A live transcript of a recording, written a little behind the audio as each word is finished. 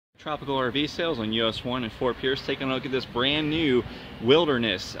Tropical RV sales on US 1 and Fort Pierce. Taking a look at this brand new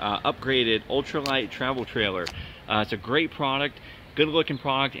Wilderness upgraded ultralight travel trailer. It's a great product, good looking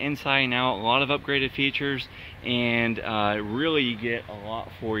product inside and out, a lot of upgraded features, and really you get a lot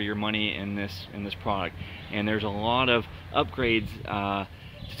for your money in this product. And there's a lot of upgrades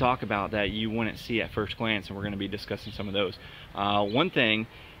to talk about that you wouldn't see at first glance, and we're going to be discussing some of those. One thing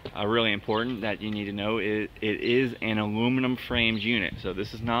really important that you need to know is it is an aluminum framed unit. So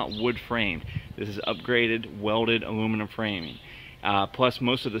this is not wood framed. This is upgraded welded aluminum framing. Plus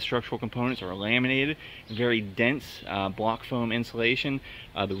most of the structural components are laminated, very dense block foam insulation.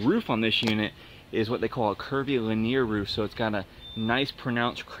 The roof on this unit is what they call a curvilinear roof, so it's got a nice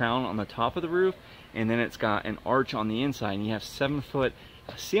pronounced crown on the top of the roof, and then it's got an arch on the inside, and you have 7-foot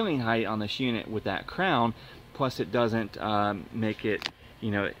ceiling height on this unit with that crown. Plus it doesn't make it, you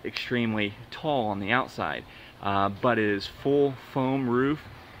know, extremely tall on the outside, but it is full foam roof,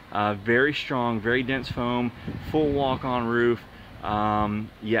 very strong, very dense foam, full walk-on roof,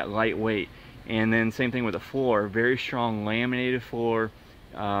 yet lightweight. And then same thing with the floor, very strong laminated floor,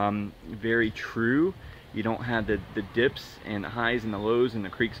 very true. You don't have the dips and the highs and the lows and the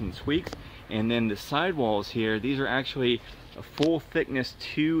creaks and the squeaks. And then the sidewalls here, these are actually a full thickness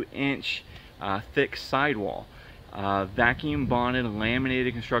 2-inch thick sidewall. Vacuum bonded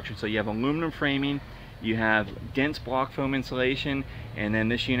laminated construction, so you have aluminum framing, you have dense block foam insulation, and then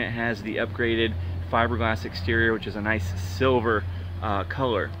this unit has the upgraded fiberglass exterior, which is a nice silver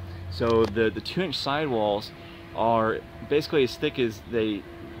color. So the 2-inch sidewalls are basically as thick as they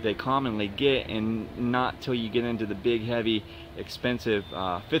commonly get, and not till you get into the big, heavy, expensive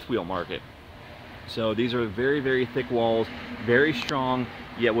fifth wheel market. So these are very thick walls, very strong,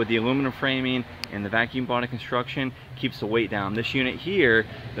 yet with the aluminum framing and the vacuum bonded construction keeps the weight down. This unit here,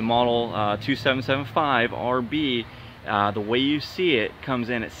 the model 2775 RB, the way you see it, comes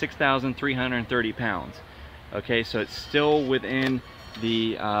in at 6,330 pounds. Okay, so it's still within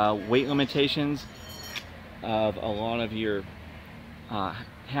the weight limitations of a lot of your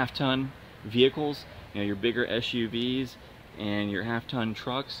half-ton vehicles, you know, your bigger SUVs and your half-ton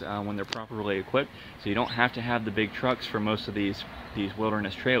trucks when they're properly equipped. So you don't have to have the big trucks for most of these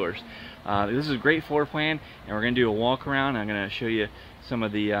wilderness trailers. This is a great floor plan, and we're going to do a walk around. I'm going to show you some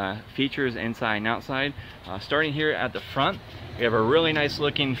of the features inside and outside. Starting here at the front, we have a really nice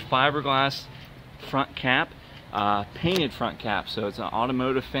looking fiberglass front cap, painted front cap. So it's an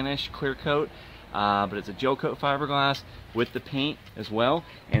automotive finish clear coat, but it's a gel coat fiberglass with the paint as well,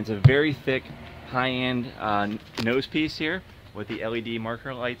 and it's a very thick high-end nose piece here with the LED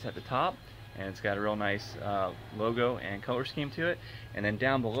marker lights at the top, and it's got a real nice logo and color scheme to it. And then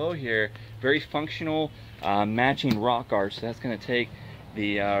down below here, very functional matching rock guards. So that's going to take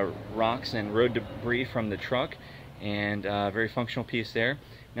the rocks and road debris from the truck, and very functional piece there.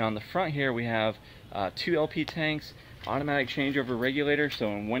 Now on the front here we have 2 LP tanks, automatic changeover regulator, so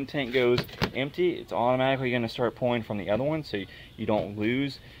when one tank goes empty, it's automatically going to start pulling from the other one, so you don't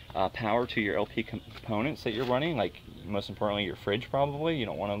lose power to your LP components that you're running, like most importantly your fridge. Probably you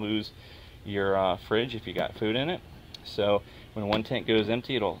don't want to lose your fridge if you got food in it. So when one tank goes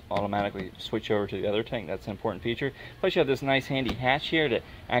empty, it'll automatically switch over to the other tank. That's an important feature. Plus you have this nice handy hatch here to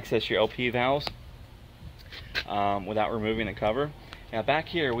access your LP valves without removing the cover. Now back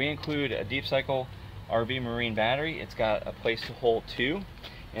here we include a deep cycle RV marine battery. It's got a place to hold 2,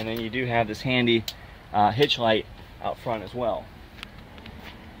 and then you do have this handy hitch light out front as well.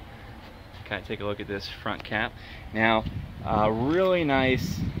 Kind of take a look at this front cap. Now really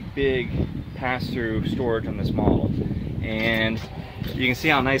nice big pass-through storage on this model, and you can see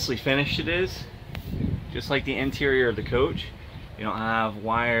how nicely finished it is, just like the interior of the coach. You don't have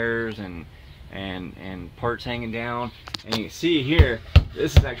wires and parts hanging down, and you can see here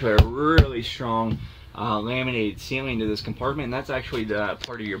this is actually a really strong laminated ceiling to this compartment, and that's actually the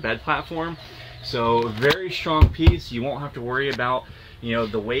part of your bed platform. So very strong piece. You won't have to worry about, you know,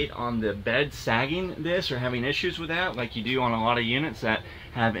 the weight on the bed sagging this or having issues with that like you do on a lot of units that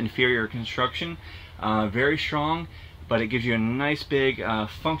have inferior construction. Very strong, but it gives you a nice big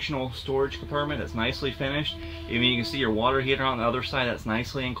functional storage compartment that's nicely finished. Even you can see your water heater on the other side, that's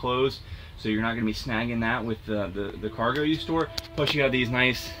nicely enclosed, so you're not going to be snagging that with the cargo you store. Plus you have these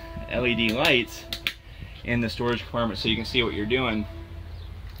nice LED lights in the storage compartment so you can see what you're doing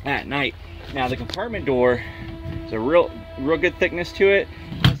at night. Now the compartment door is a real good thickness to it.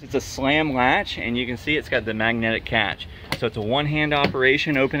 It's a slam latch, and you can see it's got the magnetic catch. So it's a one-hand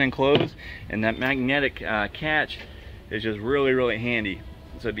operation, open and close, and that magnetic catch is just really handy.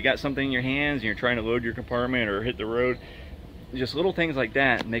 So if you got something in your hands and you're trying to load your compartment or hit the road, just little things like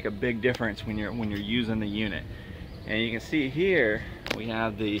that make a big difference when you're using the unit. And you can see here we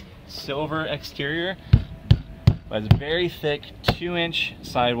have the silver exterior, but it's very thick, 2-inch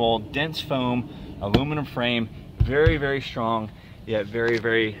sidewall, dense foam, aluminum frame, very, very strong, yet very,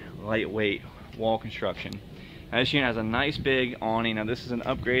 very lightweight wall construction. Now, this unit has a nice big awning. Now this is an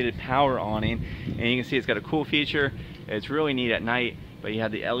upgraded power awning, and you can see it's got a cool feature. It's really neat at night, but you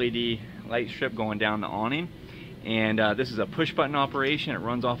have the LED light strip going down the awning. And this is a push button operation. It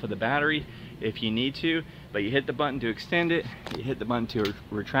runs off of the battery if you need to, but you hit the button to extend it, you hit the button to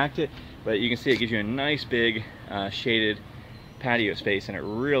retract it, but you can see it gives you a nice big shaded patio space, and it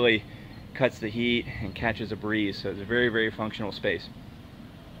really cuts the heat and catches a breeze, so it's a very, very functional space.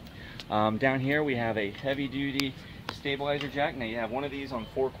 Down here we have a heavy duty stabilizer jack. Now you have one of these on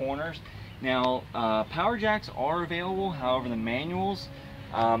 4 corners. Now power jacks are available, however the manuals,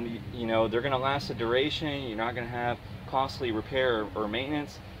 you know, they're going to last a duration. You're not going to have costly repair or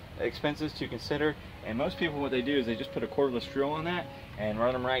maintenance expenses to consider, and most people, what they do is they just put a cordless drill on that and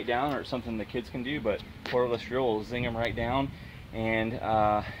run them right down, or it's something the kids can do, but cordless drill will zing them right down. And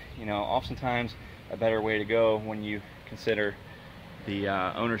you know, oftentimes a better way to go when you consider the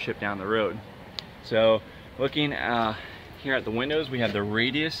ownership down the road. So looking here at the windows, we have the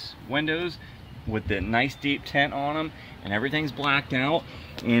radius windows with the nice deep tint on them, and everything's blacked out.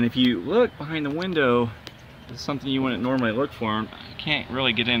 And if you look behind the window, it's something you wouldn't normally look for. I can't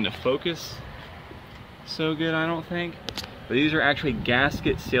really get into focus so good, I don't think, but these are actually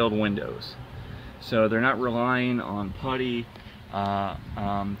gasket sealed windows, so they're not relying on putty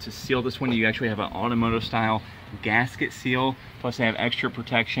to seal this window. You actually have an automotive style gasket seal, plus they have extra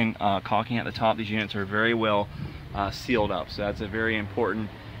protection caulking at the top. These units are very well sealed up, so that's a very important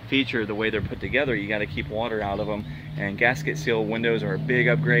feature. The way they're put together, you got to keep water out of them, and gasket seal windows are a big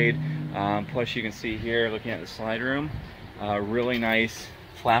upgrade. Plus you can see here, looking at the slide room, really nice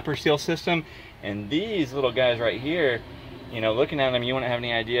flapper seal system. And these little guys right here, you know, looking at them, you wouldn't have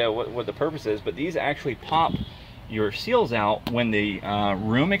any idea what the purpose is, but these actually pop your seals out when the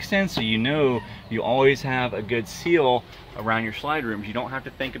room extends, so you know you always have a good seal around your slide rooms. You don't have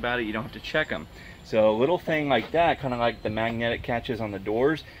to think about it, you don't have to check them. So a little thing like that, kind of like the magnetic catches on the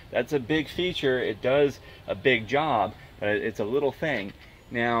doors, that's a big feature. It does a big job, but it's a little thing.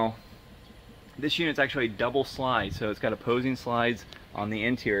 Now this unit's actually double slide, so it's got opposing slides on the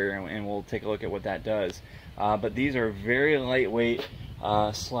interior, and we'll take a look at what that does. But these are very lightweight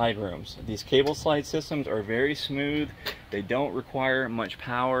slide rooms. These cable slide systems are very smooth. They don't require much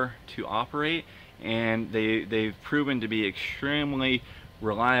power to operate, and they've proven to be extremely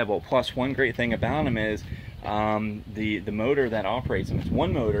reliable. Plus, one great thing about them is the motor that operates them. It's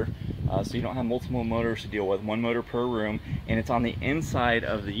one motor, so you don't have multiple motors to deal with. One motor per room, and it's on the inside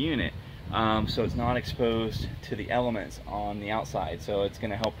of the unit. So it's not exposed to the elements on the outside, so it's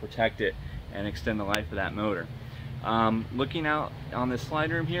going to help protect it and extend the life of that motor. Looking out on this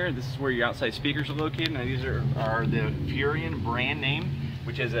slide room here, this is where your outside speakers are located. Now these are the Furion brand name,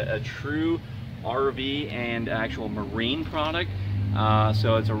 which is a true RV and actual marine product.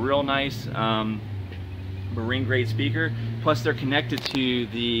 So it's a real nice marine grade speaker. Plus they're connected to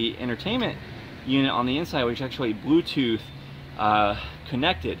the entertainment unit on the inside, which is actually Bluetooth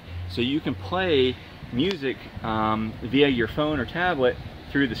connected. So you can play music via your phone or tablet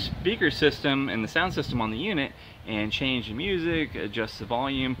through the speaker system and the sound system on the unit, and change the music, adjust the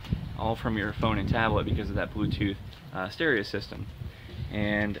volume, all from your phone and tablet because of that Bluetooth stereo system.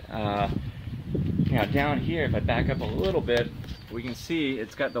 And now down here, if I back up a little bit, we can see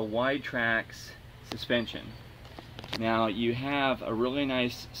it's got the wide tracks suspension. Now you have a really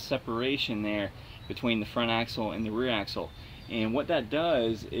nice separation there between the front axle and the rear axle. And what that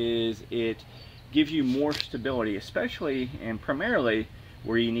does is it gives you more stability, especially and primarily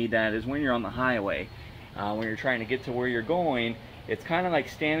where you need that is when you're on the highway. When you're trying to get to where you're going, it's kind of like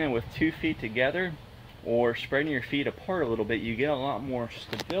standing with 2 feet together or spreading your feet apart a little bit. You get a lot more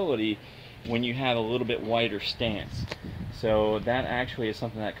stability when you have a little bit wider stance. So that actually is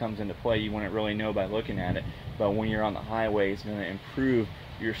something that comes into play. You wouldn't really know by looking at it, but when you're on the highway, it's going to improve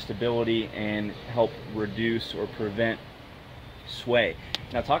your stability and help reduce or prevent sway.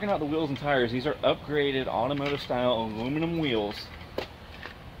 Now talking about the wheels and tires, these are upgraded automotive style aluminum wheels.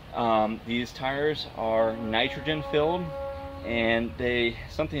 These tires are nitrogen filled, and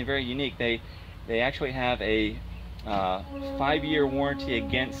something very unique, they actually have a 5-year warranty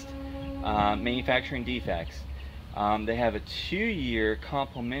against manufacturing defects. They have a 2-year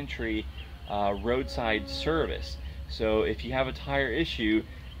complimentary roadside service. So if you have a tire issue,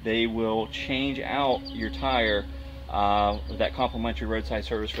 they will change out your tire with that complimentary roadside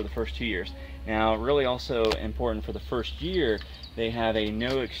service for the first 2 years. Now, really also important for the first year, they have a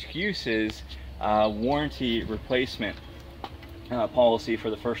no excuses warranty replacement policy for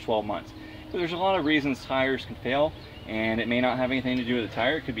the first 12 months. So there's a lot of reasons tires can fail, and it may not have anything to do with the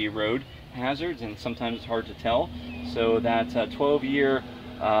tire. It could be road hazards, and sometimes it's hard to tell. So that 12-year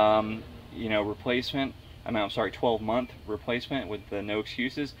replacement, I'm sorry, 12-month replacement with the no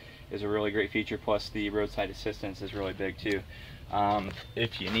excuses is a really great feature. Plus the roadside assistance is really big too.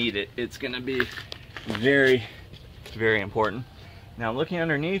 If you need it, it's going to be very, very important. Now looking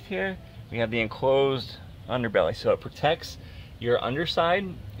underneath here, we have the enclosed underbelly, so it protects your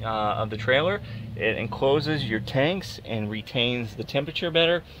underside of the trailer. It encloses your tanks and retains the temperature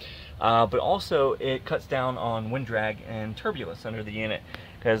better, but also it cuts down on wind drag and turbulence under the unit,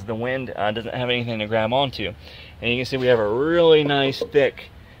 because the wind doesn't have anything to grab onto. And you can see we have a really nice thick,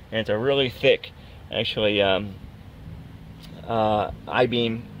 and it's a really thick actually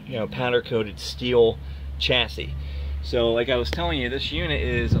I-beam, powder coated steel chassis. So like I was telling you, this unit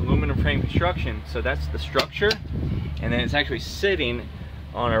is aluminum frame construction, so that's the structure, and then it's actually sitting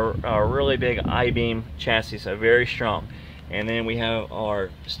on a really big I-beam chassis, so very strong. And then we have our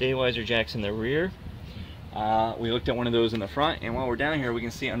stabilizer jacks in the rear. We looked at one of those in the front, and while we're down here we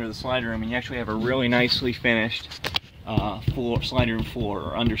can see under the slide room, and you actually have a really nicely finished slide room floor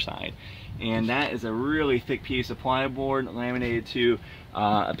or underside. And that is a really thick piece of plywood laminated to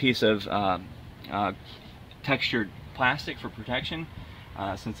a piece of textured plastic for protection,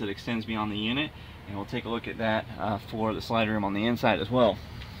 since it extends beyond the unit. And we'll take a look at that floor of the slide room on the inside as well.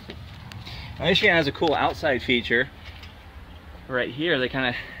 Now this unit has a cool outside feature right here. They kind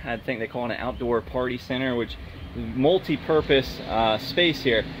of, I think they call it an outdoor party center, which is multi-purpose space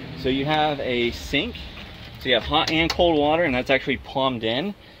here. So you have a sink, so you have hot and cold water, and that's actually plumbed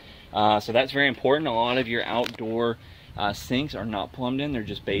in. So that's very important. A lot of your outdoor sinks are not plumbed in, they're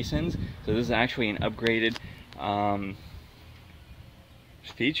just basins. So this is actually an upgraded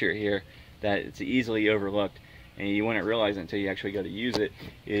feature here that it's easily overlooked, and you wouldn't realize it until you actually go to use it.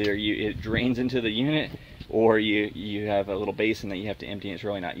 Either it drains into the unit, or you have a little basin that you have to empty, and it's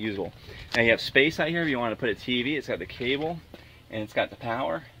really not usable. Now you have space out here if you want to put a TV. It's got the cable and it's got the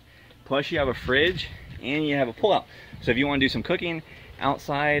power, plus you have a fridge and you have a pull-out. So if you want to do some cooking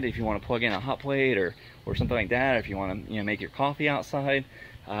outside, if you want to plug in a hot plate or something like that, or if you want to make your coffee outside,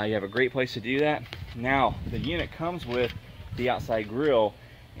 you have a great place to do that. Now the unit comes with the outside grill,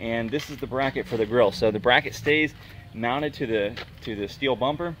 and this is the bracket for the grill. So the bracket stays mounted to the steel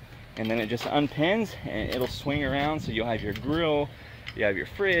bumper, and then it just unpins and it'll swing around. So you'll have your grill, you have your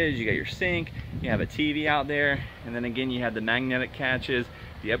fridge, you got your sink, you have a TV out there, and then again you have the magnetic catches,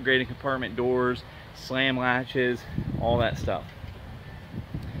 the upgraded compartment doors, slam latches, all that stuff.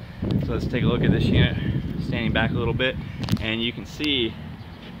 So let's take a look at this unit, standing back a little bit, and you can see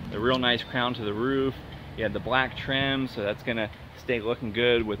the real nice crown to the roof. You have the black trim, so that's gonna stay looking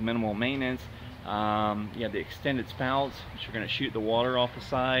good with minimal maintenance. You have the extended spouts, which are gonna shoot the water off the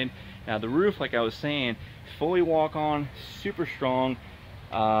side. Now the roof, like I was saying, fully walk on, super strong,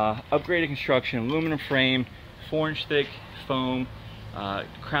 upgraded construction, aluminum frame, 4-inch thick foam,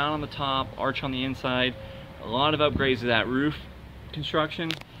 crown on the top, arch on the inside. A lot of upgrades to that roof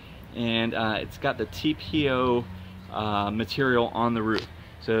construction, and it's got the TPO material on the roof.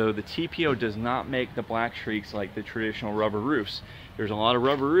 So the TPO does not make the black streaks like the traditional rubber roofs. There's a lot of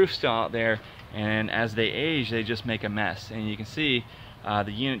rubber roofs still out there, and as they age, they just make a mess. And you can see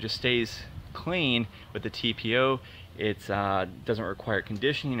the unit just stays clean with the TPO. It doesn't require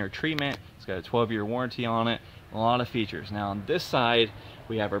conditioning or treatment. It's got a 12-year warranty on it. A lot of features. Now on this side,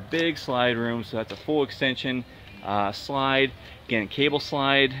 we have our big slide room, so that's a full extension slide. Again, cable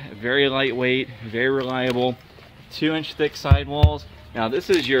slide, very lightweight, very reliable, 2-inch thick sidewalls. Now this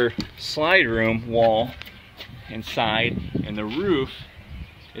is your slide room wall inside, and the roof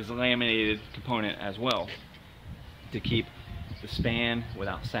is a laminated component as well to keep the span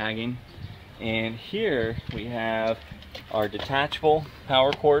without sagging. And here we have our detachable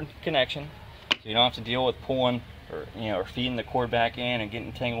power cord connection, so you don't have to deal with pulling or feeding the cord back in and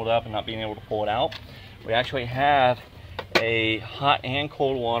getting tangled up and not being able to pull it out. We actually have a hot and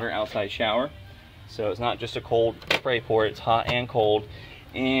cold water outside shower. So it's not just a cold spray port, it's hot and cold.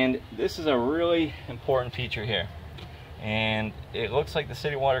 And this is a really important feature here. And it looks like the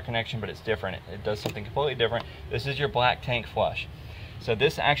city water connection, but it's different. It does something completely different. This is your black tank flush. So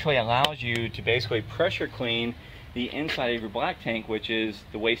this actually allows you to basically pressure clean the inside of your black tank, which is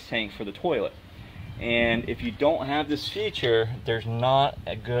the waste tank for the toilet. And if you don't have this feature, there's not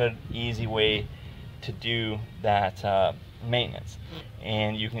a good, easy way to do that maintenance.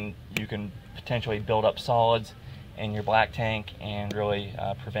 And you can potentially build up solids in your black tank and really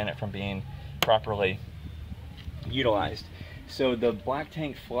prevent it from being properly utilized. So the black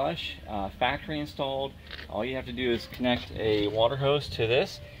tank flush, factory installed. All you have to do is connect a water hose to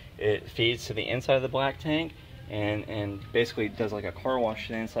this. It feeds to the inside of the black tank and basically does like a car wash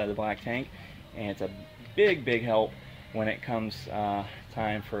to the inside of the black tank. And it's a big help when it comes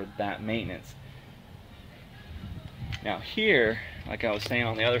time for that maintenance. Now here, like I was saying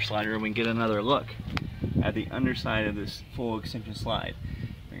on the other slider, we can get another look at the underside of this full extension slide.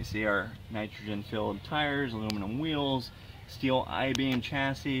 You can see our nitrogen filled tires, aluminum wheels, steel I-beam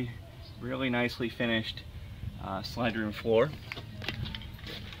chassis, really nicely finished slide room floor.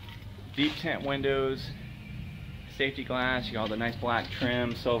 Deep tint windows, safety glass, you got all the nice black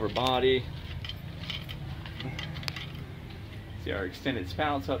trim, silver body. See our extended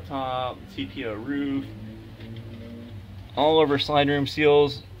spouts up top, CPO roof. All of our slide room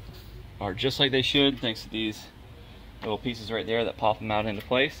seals are just like they should, thanks to these little pieces right there that pop them out into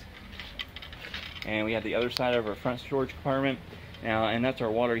place. And we have the other side of our front storage compartment. Now, and that's our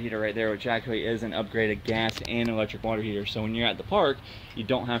water heater right there, which actually is an upgraded gas and electric water heater. So when you're at the park, you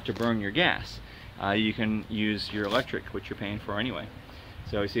don't have to burn your gas. You can use your electric, which you're paying for anyway.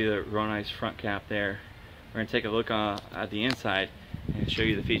 So you see the real nice front cap there. We're going to take a look at the inside and show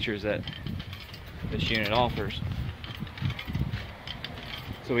you the features that this unit offers.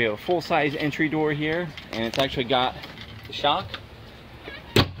 So we have a full-size entry door here, and it's actually got the shock,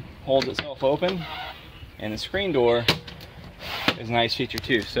 holds itself open, and the screen door is a nice feature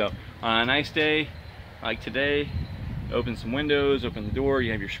too. So on a nice day like today, open some windows, open the door,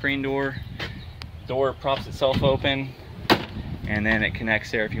 you have your screen door. Door props itself open, and then it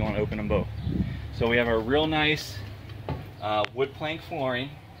connects there if you want to open them both. So we have a real nice wood plank flooring,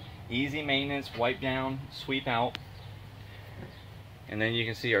 easy maintenance, wipe down, sweep out. And then you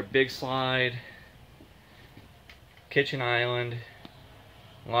can see our big slide, kitchen island,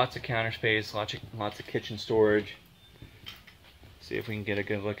 lots of counter space, lots of kitchen storage. See if we can get a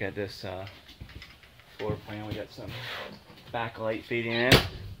good look at this floor plan. We got some backlight feeding in.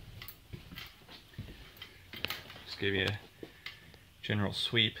 Just give you a general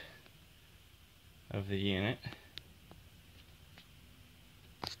sweep of the unit.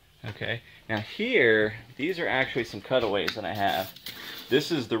 Okay, now here, these are actually some cutaways that I have. This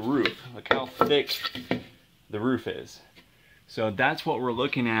is the roof. Look how thick the roof is. So that's what we're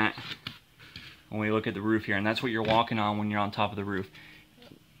looking at when we look at the roof here, and that's what you're walking on when you're on top of the roof.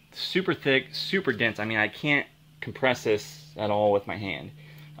 Super thick, super dense. I mean, I can't compress this at all with my hand.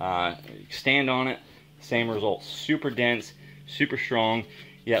 Stand on it, same result. Super dense, super strong,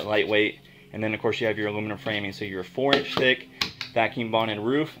 yet lightweight. And then of course you have your aluminum framing, so you're 4-inch thick vacuum bonded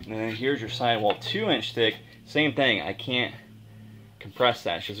roof, and then here's your sidewall 2-inch thick. Same thing, I can't compress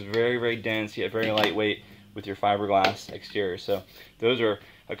that. It's just very dense, yet very lightweight with your fiberglass exterior. So those are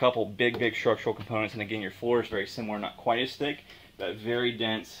a couple big structural components, and again your floor is very similar, not quite as thick, but very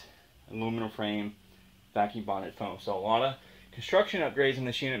dense aluminum frame vacuum bonded foam. So a lot of construction upgrades in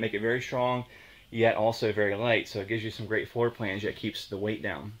this unit make it very strong, yet also very light. So it gives you some great floor plans, yet keeps the weight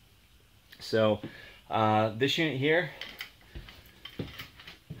down. So this unit here,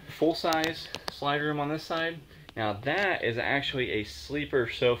 full-size slide room on this side. Now that is actually a sleeper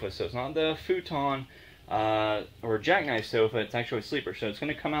sofa, so it's not the futon or jackknife sofa, it's actually a sleeper. So it's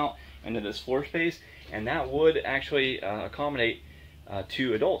going to come out into this floor space, and that would actually accommodate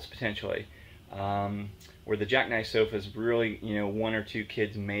 2 adults potentially. Where the jackknife sofa is really, 1 or 2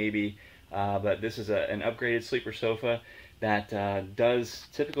 kids maybe, but this is an upgraded sleeper sofa that does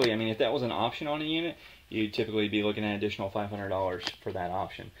typically, I mean, if that was an option on a unit, you'd typically be looking at an additional $500 for that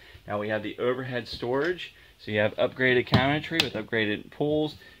option. Now we have the overhead storage, so you have upgraded cabinetry with upgraded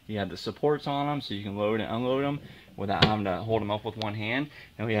pulls. You have the supports on them, so you can load and unload them without having to hold them up with one hand.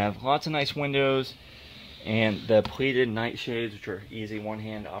 And we have lots of nice windows and the pleated night shades, which are easy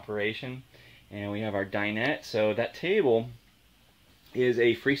one-hand operation. And we have our dinette. So that table is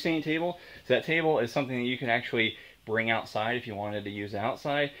a freestanding table. So that table is something that you can actually bring outside if you wanted to use it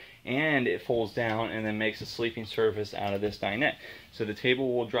outside, and it folds down and then makes a sleeping surface out of this dinette. So the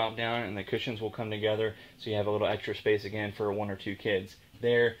table will drop down and the cushions will come together, so you have a little extra space again for 1 or 2 kids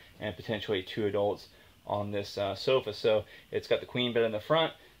there, and potentially 2 adults on this sofa. So it's got the queen bed in the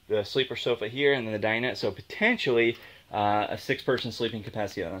front, the sleeper sofa here, and then the dinette, so potentially a 6-person sleeping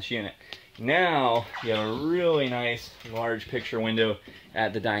capacity on this unit. Now you have a really nice large picture window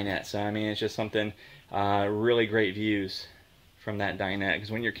at the dinette. So I mean, it's just something, really great views from that dinette, because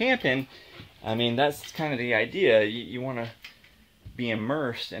when you're camping, I mean, that's kind of the idea. You want to be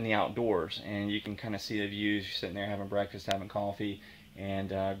immersed in the outdoors, and you can kind of see the views. You're sitting there having breakfast, having coffee,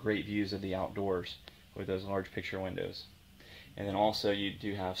 and great views of the outdoors with those large picture windows. And then also you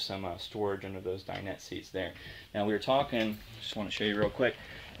do have some storage under those dinette seats there. Now we were talking, just want to show you real quick,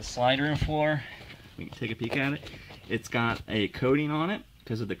 the slide room floor, we can take a peek at it. It's got a coating on it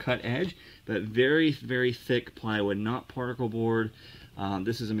because of the cut edge, but very, very thick plywood, not particle board.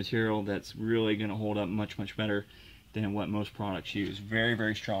 This is a material that's really going to hold up much, much better than what most products use. Very,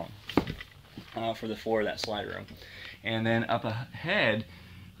 very strong for the floor of that slide room. And then up ahead,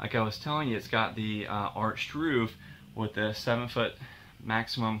 like I was telling you, it's got the arched roof with the 7-foot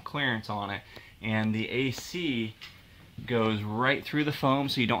maximum clearance on it, and the AC goes right through the foam,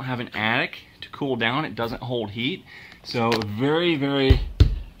 so you don't have an attic to cool down. It doesn't hold heat. So very, very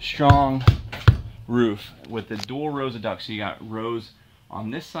strong roof with the dual rows of ducts. So you got rows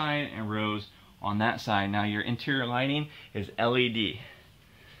on this side and rows on that side. Now your interior lighting is LED,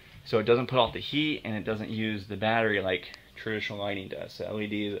 so it doesn't put off the heat and it doesn't use the battery like traditional lighting does. So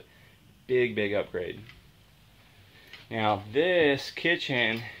LED is a big, big upgrade. Now this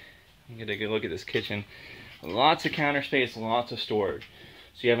kitchen, I'm gonna take a look at this kitchen. Lots of counter space, lots of storage.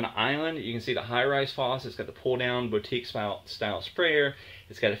 So you have an island. You can see the high-rise faucet. It's got the pull-down boutique style sprayer.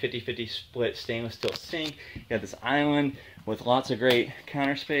 It's got a 50-50 split stainless steel sink. You got this island with lots of great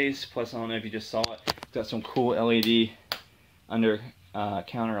counter space. Plus, I don't know if you just saw it, it's got some cool LED under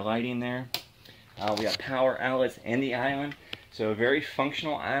counter lighting there. We got power outlets in the island. So a very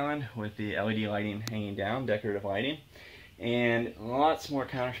functional island with the LED lighting hanging down, decorative lighting. And lots more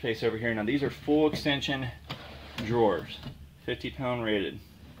counter space over here. Now these are full extension drawers, 50-pound rated.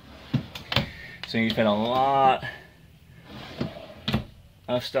 So you can fit a lot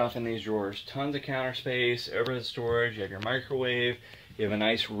of stuff in these drawers. Tons of counter space, overhead storage. You have your microwave. You have a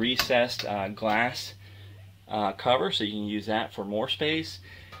nice recessed glass cover, so you can use that for more space.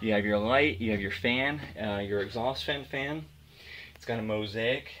 You have your light. You have your fan, your exhaust fan. It's got a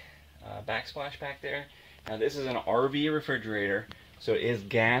mosaic backsplash back there. Now this is an RV refrigerator, so it is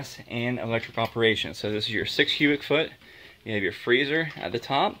gas and electric operation. So this is your 6 cubic foot. You have your freezer at the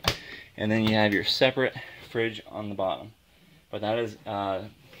top, and then you have your separate fridge on the bottom. But that is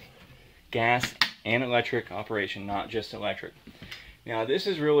gas and electric operation, not just electric. Now this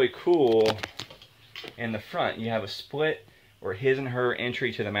is really cool. In the front, you have a split or his and her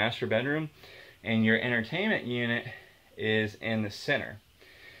entry to the master bedroom, and your entertainment unit is in the center.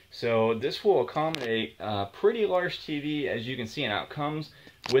 So this will accommodate a pretty large TV, as you can see, and out comes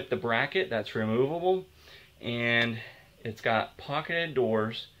with the bracket that's removable, and it's got pocketed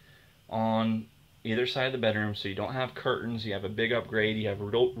doors on either side of the bedroom, so you don't have curtains. You have a big upgrade. You have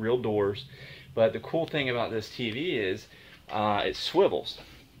real doors. But the cool thing about this TV is it swivels.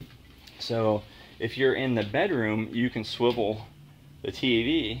 So if you're in the bedroom, you can swivel the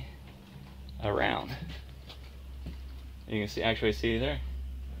TV around. You can actually see there.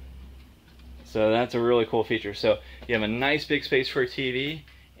 So that's a really cool feature. So you have a nice big space for a TV,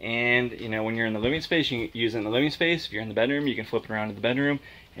 and you know, when you're in the living space, you can use it in the living space. If you're in the bedroom, you can flip it around to the bedroom,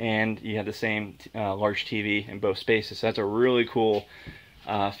 and you have the same large TV in both spaces. So that's a really cool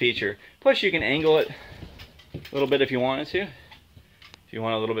feature. Plus you can angle it a little bit if you wanted to. If you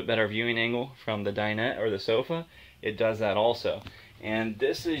want a little bit better viewing angle from the dinette or the sofa, it does that also. And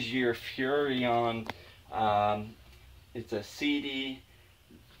this is your Furrion, it's a CD,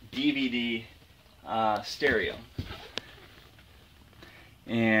 DVD stereo.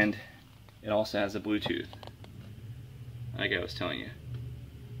 And it also has a Bluetooth, like I was telling you.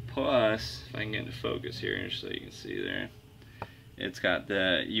 Plus, if I can get into focus here so you can see there, it's got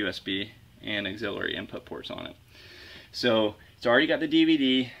the USB and auxiliary input ports on it. So it's already got the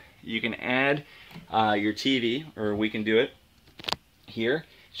DVD. You can add your TV, or we can do it here.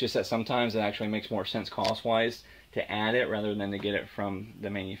 It's just that sometimes it actually makes more sense cost-wise to add it rather than to get it from the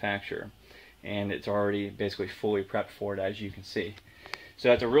manufacturer. And it's already basically fully prepped for it, as you can see. So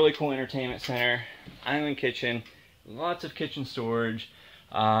that's a really cool entertainment center, island kitchen, lots of kitchen storage,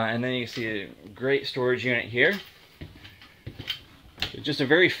 and then you can see a great storage unit here. It's just a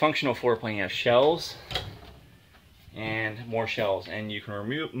very functional floor plan. You have shelves and more shelves, and you can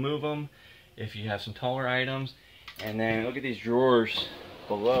remove them if you have some taller items. And then look at these drawers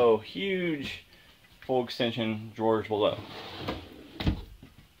below, huge full extension drawers below.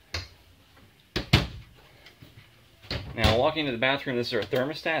 Now walking into the bathroom, this is our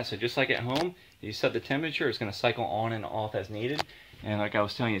thermostat, so just like at home, you set the temperature, it's going to cycle on and off as needed. And like I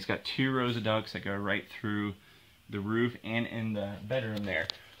was telling you, it's got 2 rows of ducts that go right through the roof and in the bedroom there.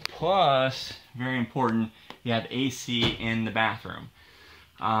 Plus, very important, you have AC in the bathroom.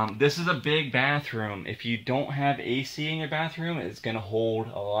 This is a big bathroom. If you don't have AC in your bathroom, it's going to hold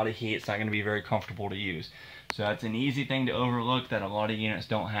a lot of heat. It's not going to be very comfortable to use. So that's an easy thing to overlook that a lot of units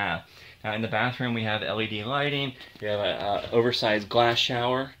don't have. Now in the bathroom we have LED lighting, we have an oversized glass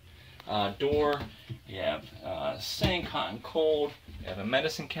shower door, we have sink, hot and cold, we have a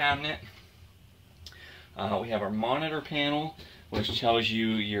medicine cabinet, we have our monitor panel which tells you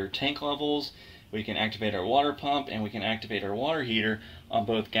your tank levels. We can activate our water pump and we can activate our water heater on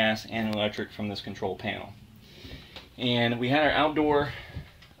both gas and electric from this control panel. And we had our outdoor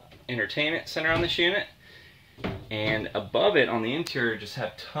entertainment center on this unit, and above it on the interior just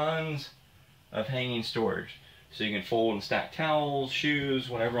have tons of hanging storage. So you can fold and stack towels, shoes,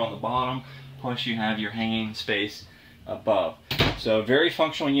 whatever on the bottom, plus you have your hanging space above. So very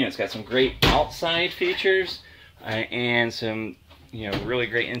functional unit. It's got some great outside features and some really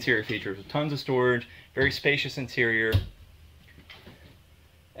great interior features with tons of storage, very spacious interior,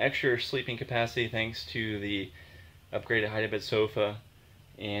 extra sleeping capacity thanks to the upgraded hide-to-bed sofa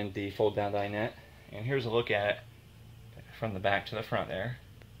and the fold-down dinette. And here's a look at it from the back to the front there.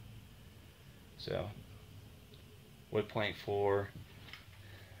 So, wood plank floor,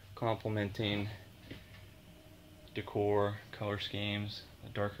 complementing decor, color schemes, a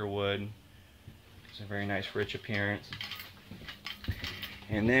darker wood. It's a very nice, rich appearance.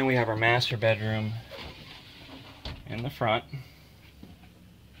 And then we have our master bedroom in the front.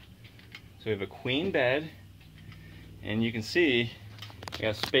 So we have a queen bed, and you can see we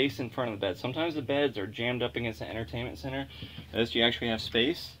have space in front of the bed. Sometimes the beds are jammed up against the entertainment center. Notice you actually have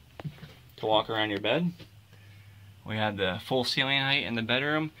space to walk around your bed. We have the full ceiling height in the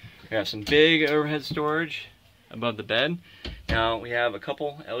bedroom. We have some big overhead storage above the bed. Now we have a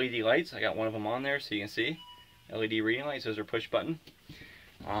couple LED lights. I got one of them on there so you can see. LED reading lights, those are push button.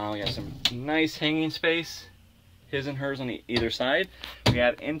 We got some nice hanging space, his and hers on either side. We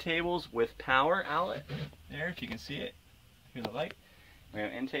have end tables with power outlet there, if you can see it. Here's the light. We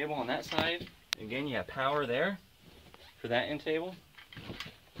have end table on that side. Again, you have power there for that end table.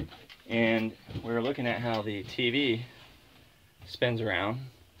 And we're looking at how the TV spins around.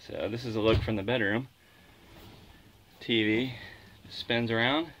 So this is a look from the bedroom. TV spins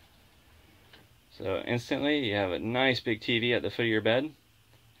around. So instantly you have a nice big TV at the foot of your bed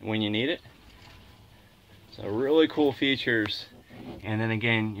when you need it. So really cool features. And then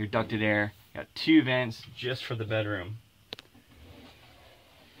again, your ducted air. Got 2 vents just for the bedroom.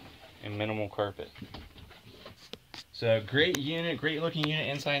 And minimal carpet. So great unit, great looking unit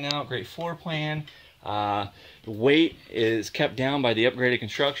inside and out, great floor plan. The weight is kept down by the upgraded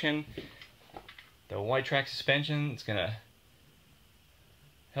construction. The wide track suspension is going to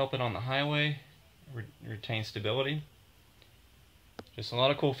help it on the highway, retain stability. Just a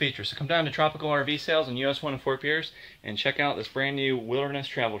lot of cool features. So come down to Tropical RV Sales in US 1 and Fort Pierce and check out this brand new Wilderness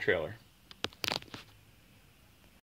travel trailer.